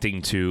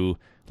reacting to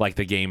like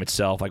the game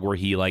itself, like where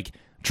he like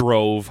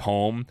drove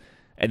home,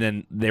 and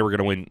then they were going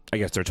to win, I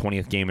guess, their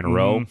 20th game in a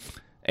row.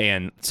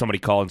 And somebody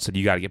called and said,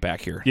 "You got to get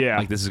back here. Yeah.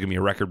 like this is going to be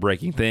a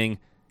record-breaking thing.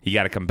 You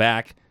got to come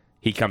back."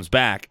 He comes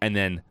back, and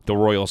then the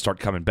Royals start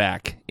coming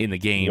back in the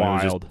game. It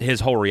was Wild. just, his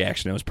whole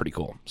reaction, it was pretty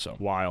cool. So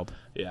Wild.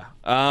 yeah.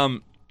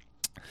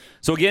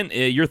 So again,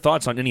 your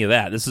thoughts on any of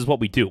that? This is what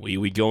we do.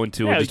 We go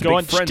into just a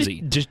big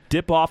frenzy. Just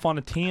dip off on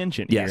a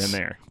tangent Yes. here and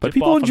there. But Dip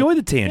people off on enjoy a-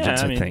 the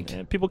tangents, Yeah, I think.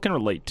 yeah, people can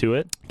relate to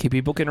it. Okay,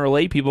 people can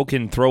relate. People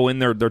can throw in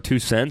their 2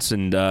 cents,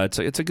 and it's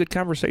a good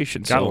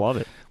conversation. Gotta so, love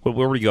it.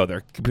 Where we go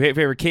there?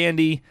 Favorite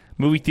candy,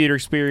 movie theater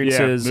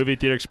experiences, Movie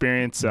theater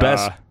experience.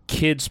 best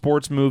kid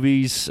sports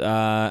movies.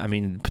 I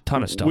mean, a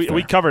ton of stuff. We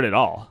there. covered it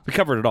all. We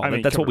covered it all. I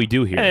mean, That's what we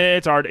do here.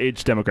 It's our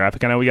age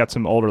demographic. I know we got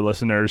some older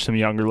listeners, some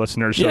younger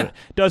listeners, so Yeah. it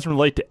doesn't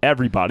relate to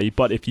everybody.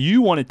 But if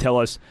you want to tell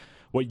us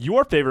what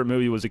your favorite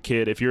movie was a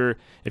kid, if you're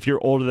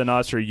older than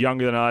us or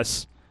younger than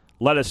us,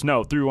 let us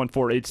know.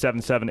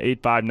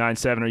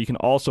 314-877-8597, or you can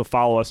also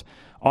follow us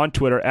on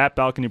Twitter at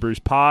Balcony Brews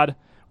Pod.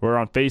 We're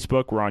on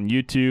Facebook. We're on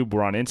YouTube.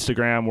 We're on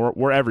Instagram.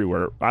 We're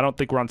everywhere. I don't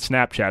think we're on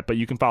Snapchat, but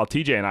you can follow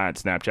TJ and I on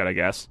Snapchat, I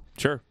guess.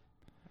 Sure.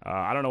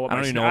 I don't know what I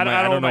my don't even Sna- know what my-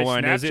 I don't know what what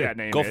my mine is Snapchat either.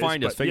 name Go is,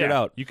 find us. but Figure it yeah,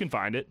 out. You can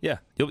find it. Yeah,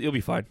 you'll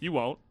be fine. You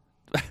won't.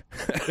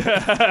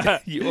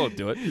 You won't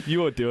do it.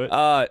 You won't do it.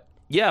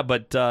 Yeah,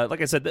 but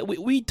like I said,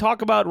 we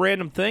talk about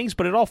random things,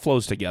 but it all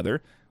flows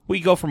together. We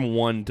go from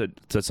one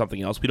to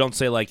something else. We don't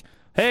say like,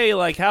 "Hey,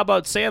 like how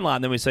about Sandlot?"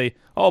 And then we say,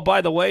 "Oh,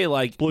 by the way,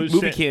 like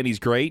movie candy's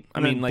great." I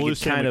mean, like Blue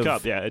it kind of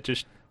Cup. Yeah, it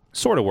just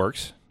sort of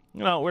works.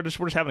 we're just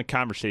having a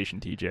conversation,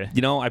 TJ.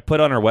 You know, I put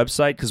on our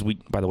website because we,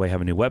 by the way, have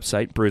a new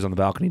website,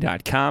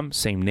 brewsonthebalcony.com.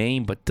 Same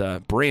name,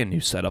 but brand new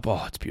setup.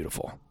 Oh, it's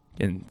beautiful.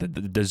 And the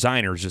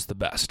designer is just the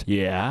best.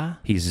 Yeah.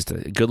 He's just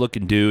a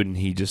good-looking dude, and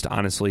he just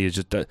honestly is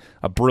just a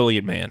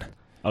brilliant man.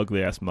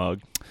 Ugly ass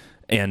mug.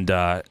 And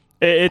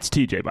It's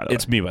TJ, by the way.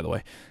 it's me, by the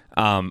way.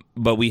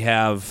 But we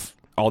have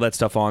all that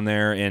stuff on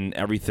there and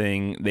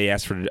everything. They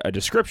asked for a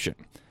description.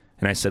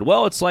 And I said,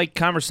 well, it's like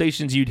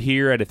conversations you'd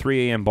hear at a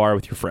 3 a.m. bar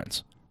with your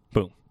friends.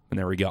 Boom. And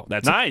there we go.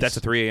 That's Nice. that's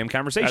a 3 a.m.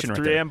 conversation That's right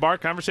 3 there. a.m. bar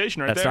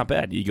conversation right That's there. not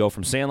bad. You go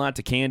from Sandlot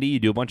to Candy. You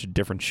do a bunch of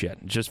different shit.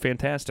 It's just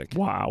fantastic.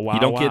 Wow. You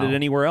don't get it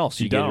anywhere else.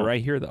 You get don't. it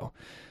right here, though.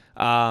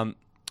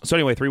 So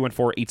anyway,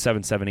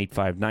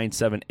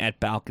 314-877-8597 at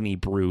Balcony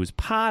Brews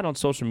Pod on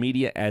social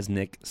media, as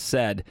Nick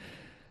said.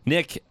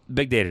 Nick,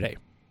 big day today.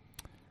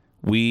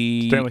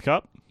 We Stanley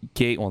Cup?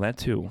 gave, well, that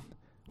too.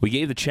 We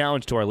gave the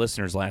challenge to our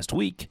listeners last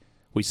week.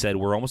 We said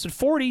we're almost at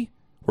 40.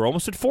 We're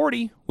almost at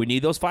 40. We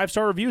need those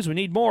 5-star reviews. We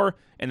need more.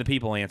 And the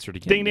people answered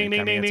again. Ding ding Nick.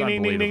 ding I mean, ding it's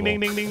ding ding ding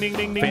ding unbelievable. ding ding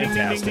ding ding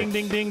Fantastic.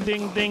 ding ding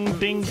ding ding ding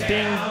ding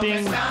ding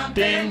ding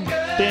ding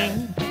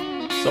ding.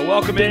 So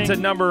welcome into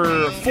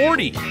number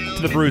 40 to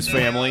the Bruce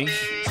family.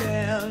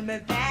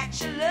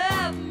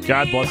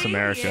 God bless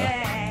America.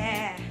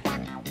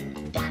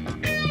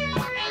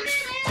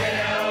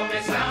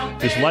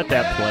 Just let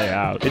that play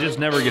out. It just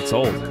never gets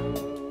old.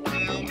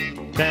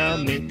 Tell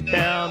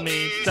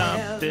me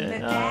something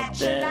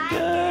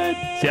good.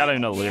 See, I don't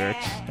even know the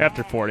lyrics.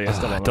 After 40, I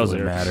still don't know It the doesn't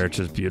lyrics. matter. It's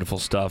just beautiful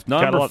stuff.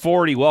 Gotta Number love-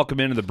 40, welcome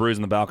into the Bruise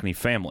on the Balcony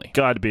family.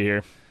 Glad to be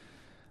here.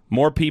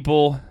 More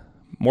people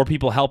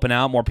helping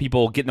out, more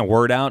people getting the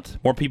word out,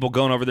 more people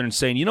going over there and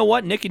saying, you know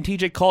what, Nick and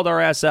TJ called our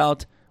ass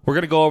out. We're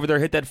going to go over there,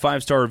 hit that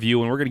 5-star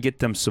review, and we're going to get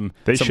them some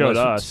They some showed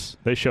listens. us.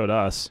 They showed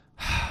us.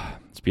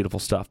 It's beautiful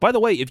stuff. By the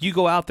way, if you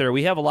go out there,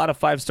 we have a lot of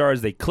 5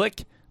 stars. They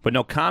click, but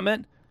no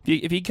comment.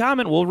 If you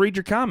comment, we'll read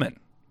your comment.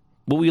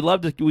 Well, we'd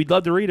love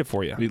to read it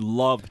for you. We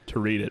love to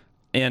read it.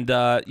 And you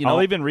know,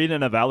 I'll even read it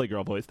in a Valley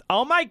Girl voice.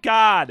 Oh my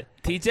God,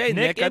 TJ,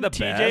 Nick are and the TJ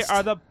best.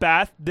 are the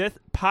best. This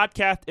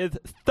podcast is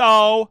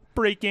so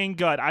freaking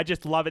good. I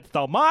just love it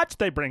so much.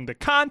 They bring the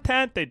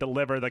content. They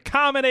deliver the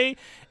comedy.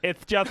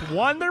 It's just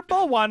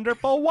wonderful,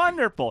 wonderful,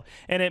 wonderful.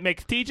 And it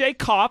makes TJ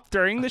cough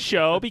during the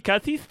show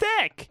because he's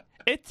sick.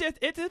 It's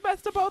the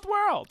best of both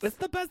worlds. It's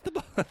the best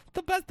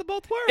of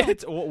both worlds.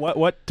 It's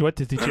what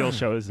Disney Channel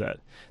show is that?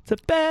 It's the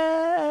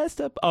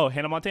best of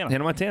Hannah Montana.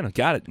 Hannah Montana,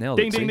 got it, nailed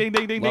Ding, it. ding, See? ding,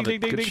 ding, ding, Love ding,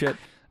 it. ding, Good ding. shit.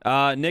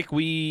 Nick,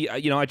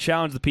 I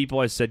challenged the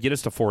people. I said, get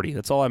us to 40.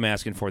 That's all I'm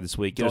asking for this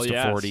week. Get us to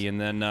yes. 40. And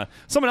then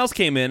someone else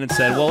came in and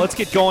said, well, let's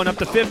get going up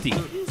to 50.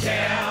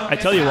 I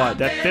tell you what,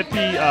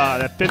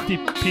 that 50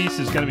 piece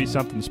is going to be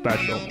something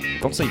special.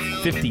 Don't say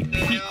 50.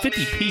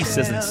 50 piece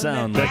doesn't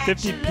sound That like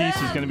 50 piece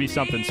is going to be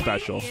something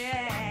special.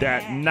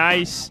 That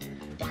nice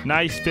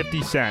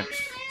 50 cent.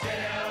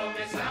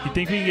 You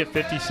think we can get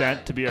 50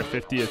 Cent to be our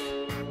 50th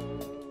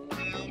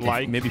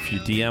like? maybe if you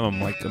DM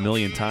him like a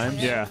million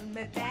times. Yeah.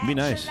 It'd be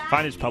nice.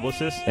 Find his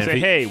publicist. And Say, if he-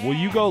 hey, will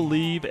you go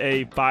leave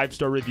a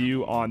 5-star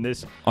review on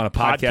this On a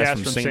podcast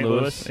from St.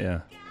 Louis.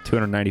 Yeah.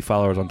 290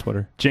 followers on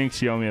Twitter.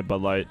 Jinx, you owe me a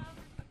Bud Light.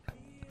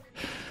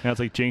 It's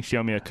like Jinx, you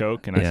owe me a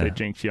Coke, and I Yeah. say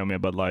Jinx, you owe me a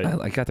Bud Light.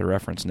 I got the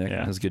reference, Nick. Yeah.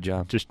 That was a good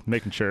job. Just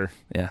making sure.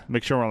 Yeah.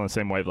 Make sure we're on the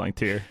same wavelength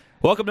here.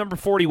 Welcome, number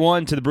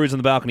 41, to the Bruise on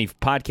the Balcony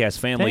podcast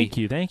family.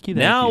 Thank you.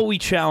 Now we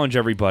challenge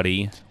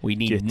everybody. We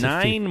need Get to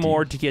 9 50.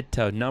 more to get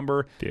to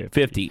number 50.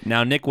 50.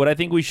 Now, Nick, what I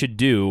think we should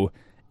do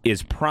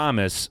is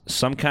promise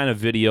some kind of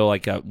video,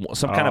 like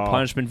some kind of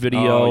punishment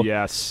video. Oh,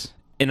 yes.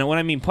 And when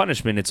I mean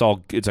punishment, it's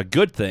a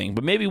good thing.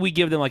 But maybe we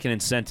give them like an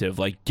incentive,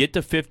 like get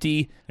to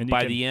 50 And you by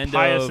can the end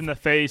pie of us in the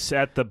face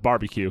at the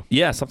barbecue.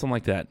 yeah, something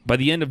like that. By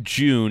the end of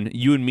June,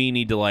 you and me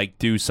need to like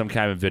do some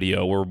kind of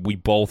video where we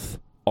both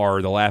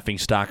are the laughing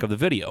stock of the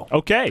video.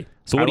 Okay.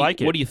 So I what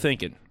like it. What are you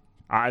thinking?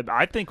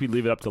 I think we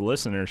leave it up to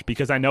listeners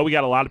because I know we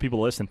got a lot of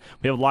people listening.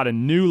 We have a lot of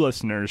new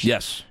listeners.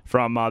 Yes.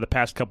 From the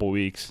past couple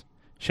weeks.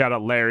 Shout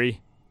out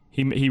Larry.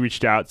 He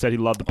reached out, said he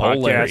loved the Oh,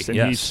 podcast, Larry, and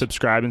yes. he's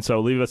subscribing.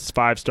 So leave us a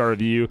 5-star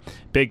review.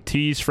 Big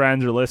T's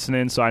friends are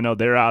listening, so I know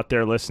they're out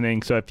there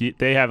listening. So if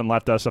they haven't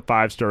left us a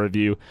 5-star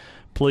review,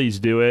 please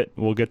do it.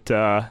 We'll get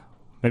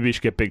maybe we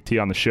should get Big T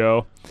on the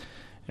show,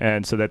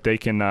 and so that they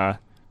can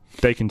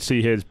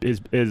see his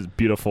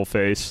beautiful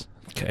face.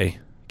 Okay.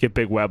 Get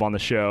Big Web on the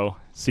show,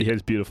 see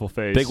his beautiful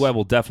face. Big Web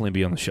will definitely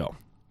be on the show.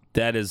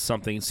 That is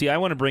something. See, I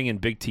want to bring in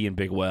Big T and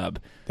Big Web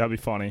That'd be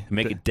funny. and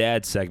make it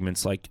dad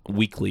segments like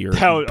weekly or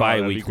That'd be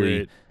bi-weekly.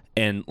 great.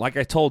 And like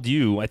I told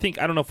you, I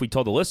don't know if we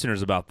told the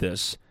listeners about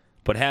this,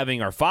 but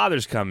having our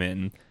fathers come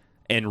in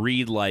and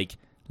read like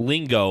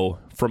lingo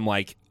from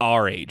like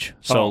our age.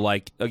 So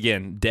like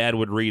again, Dad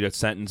would read a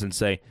sentence and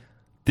say,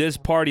 "This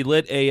party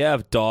lit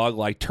AF, dog,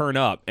 like turn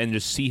up," and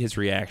just see his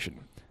reaction.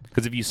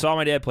 Because if you saw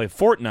my dad play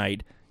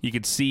Fortnite, you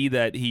could see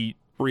that he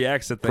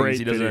reacts to things Great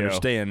he doesn't video.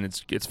 understand.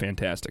 It's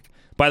fantastic.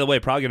 By the way,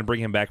 probably going to bring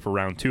him back for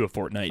round 2 of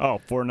Fortnite.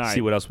 Oh, Fortnite.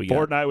 See what else we got.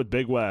 Fortnite with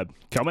Big Web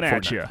coming at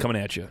Fortnite you.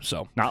 coming at you.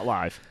 So Not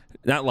live.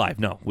 not live.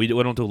 No, we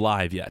don't do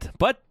live yet.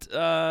 But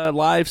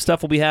live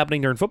stuff will be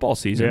happening during football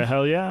season. Yeah,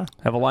 hell yeah.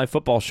 Have a live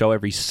football show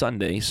every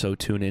Sunday, so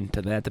tune in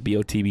to that. The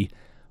BOTB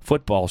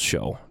football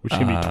show, Which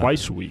can be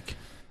twice a week.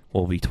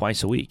 will be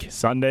twice a week.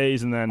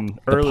 Sundays and then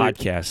The early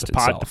podcast the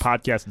itself.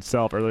 podcast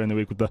itself earlier in the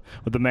week with the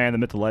man, the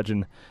myth, the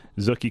legend,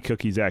 Zookie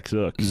Cookie Zach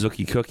Zook.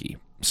 Zookie Cookie.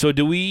 So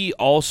do we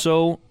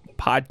also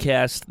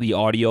podcast the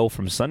audio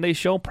from Sunday's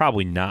show?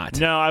 Probably not.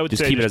 No, I would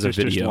just say keep it just, as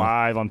a just video.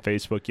 live on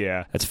Facebook.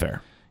 Yeah, That's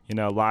fair.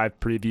 live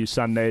preview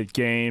Sunday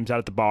games out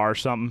at the bar or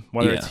something,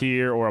 whether Yeah. it's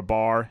here or a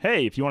bar.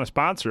 Hey, if you want to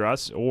sponsor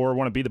us or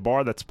want to be the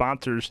bar that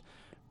sponsors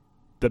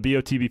the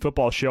BOTB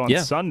football show on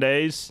Yeah.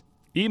 Sundays,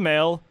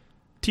 email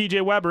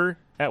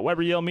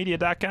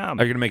tjweber@weberyalemedia.com.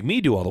 Are you going to make me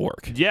do all the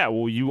work? Yeah,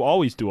 well, you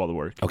always do all the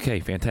work. Okay,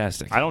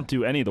 fantastic. I don't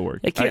do any of the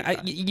work.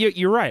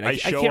 You're right. I I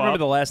can't show remember up,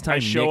 the last time I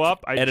show Nick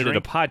up, I edited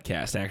drink. a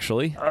podcast,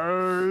 actually.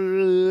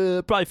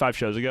 Probably 5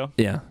 shows ago.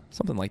 Yeah,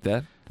 something like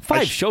that.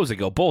 5 shows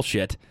ago.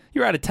 Bullshit.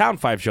 You were out of town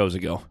 5 shows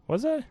ago.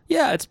 Was I?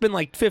 Yeah, it's been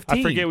like 15.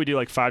 I forget we do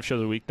like 5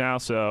 shows a week now,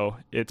 so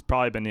it's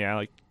probably been,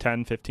 like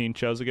 10, 15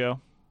 shows ago.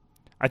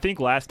 I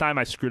think last time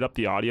I screwed up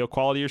the audio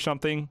quality or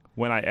something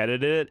when I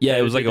edited it. Yeah,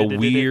 it was like a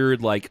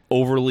weird, like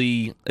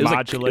overly it was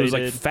modulated.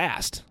 Like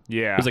fast.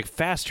 Yeah. It was like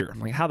faster. I'm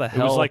like, how the It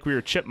hell? was like we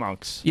were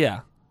chipmunks.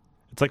 yeah.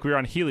 It's like we were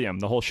on helium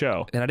the whole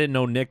show. And I didn't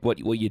know, Nick, what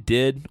you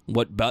did,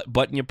 what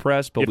button you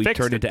pressed, but You we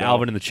fixed turned it, into though.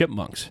 Alvin and the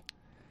Chipmunks.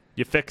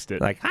 You fixed it.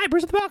 Like, hi,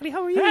 Bruce at the balcony.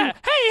 How are you? Hey, how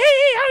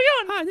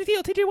you doing? Hi, this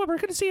is TJ Weber.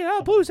 Good to see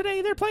you. Blues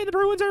today. They're playing the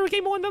Bruins. They're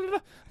game one. Blah, blah, blah.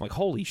 I'm like,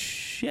 holy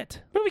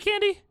shit. movie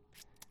candy.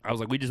 I was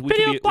like, we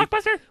Video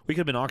blockbuster. We could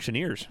have been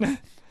auctioneers.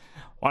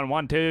 1,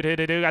 1, 2, 2,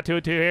 2, 2, got 2,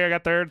 2 here,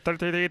 got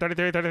 33,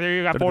 33,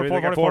 33, got 4,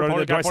 4, 4, 4,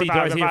 4, got 4, 5,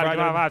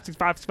 5, 6,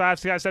 5, 5,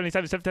 6, 7,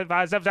 7, 7,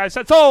 5, 7, 5,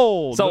 7,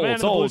 sold! The man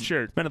in the blue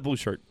shirt. Man in the blue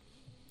shirt.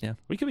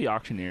 We could be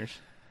auctioneers.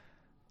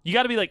 You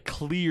got to be like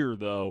clear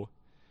though.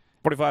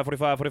 45,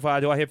 45,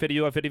 45. Do I hit 50?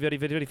 Do I 50, 50,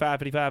 50, 55,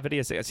 55,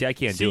 50? See, I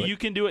can't do See, it. you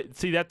can do it.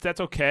 See,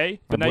 that's okay.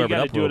 But I'll now you blurb it got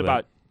up to a do it little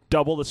about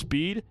double the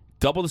speed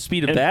Double the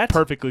speed of and that?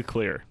 perfectly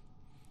clear.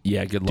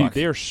 Yeah, good Dude, luck.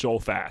 they are so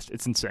fast.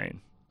 It's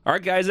insane. All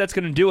right, guys, that's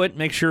going to do it.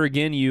 Make sure,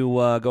 again, you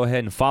go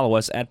ahead and follow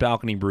us at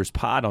Balcony Brews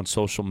Pod on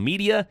social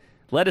media.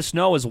 Let us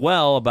know as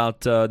well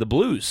about the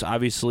Blues.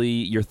 Obviously,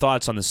 your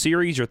thoughts on the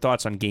series, your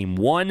thoughts on Game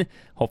 1.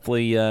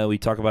 Hopefully, we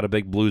talk about a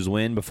big Blues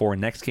win before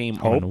next game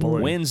on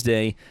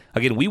Wednesday.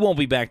 Again, we won't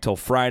be back till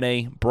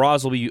Friday.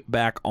 Braz will be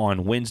back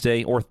on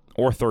Wednesday or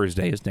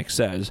Thursday, as Nick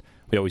says.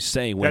 We always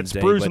say Wednesday.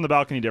 That's Brews but in the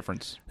Balcony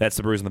difference. That's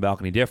the Brews in the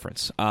Balcony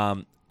difference.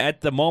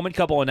 At the moment,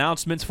 couple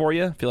announcements for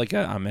you. I feel like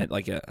I'm at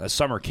like a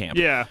summer camp.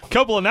 Yeah.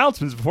 Couple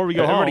announcements before we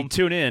go Everybody home.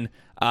 tune in.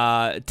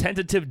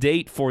 Tentative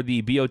date for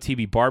the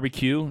BOTB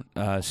barbecue.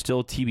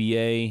 Still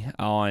TBA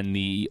on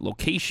the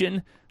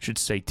location. Should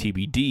say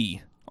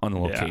TBD on the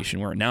location.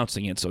 We're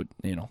announcing it, so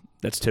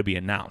that's to be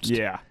announced.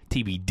 Yeah.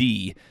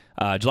 TBD.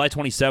 July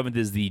 27th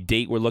is the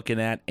date we're looking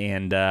at,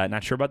 and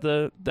not sure about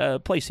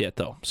the place yet,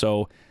 though.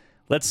 So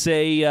let's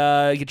say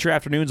get your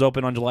afternoons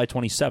open on July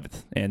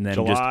 27th, and then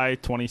July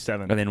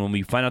 27th. and then when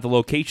we find out the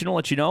location, we'll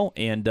let you know.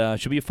 And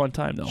should be a fun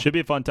time, though. Should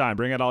be a fun time.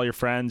 Bring out all your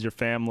friends, your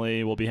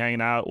family. We'll be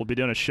hanging out. We'll be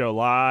doing a show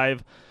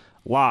live,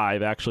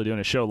 actually doing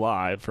a show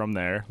live from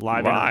there.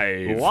 Live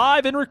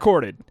and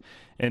recorded.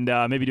 And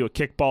maybe do a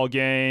kickball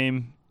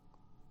game.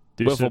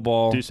 Wiffle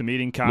ball. Do some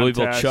eating contests.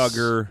 Louisville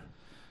Chugger.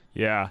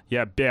 Yeah,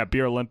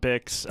 Beer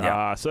Olympics.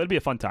 Yeah. So it'd be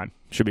a fun time.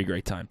 Should be a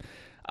great time.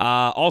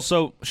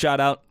 Also, shout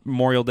out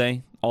Memorial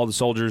Day. All the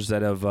soldiers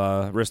that have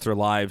risked their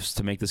lives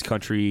to make this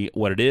country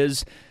what it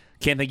is.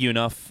 Can't thank you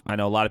enough. I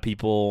know a lot of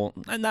people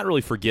not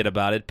really forget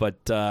about it,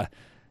 but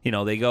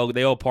they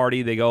go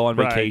party, they go on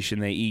vacation,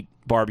 they eat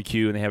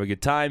barbecue, and they have a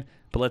good time.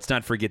 But let's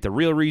not forget the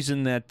real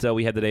reason that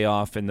we had the day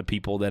off and the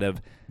people that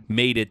have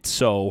made it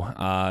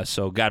so.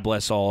 So God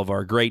bless all of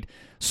our great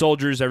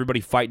soldiers, everybody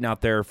fighting out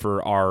there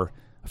for our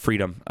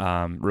freedom.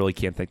 Really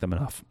can't thank them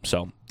enough.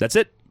 So that's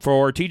it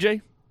for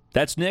TJ.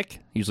 That's Nick.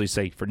 Usually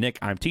say for Nick,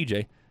 I'm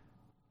TJ.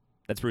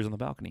 That's Brews on the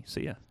Balcony.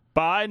 See ya.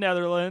 Bye,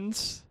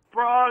 Netherlands.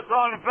 Bras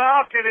on the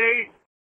balcony.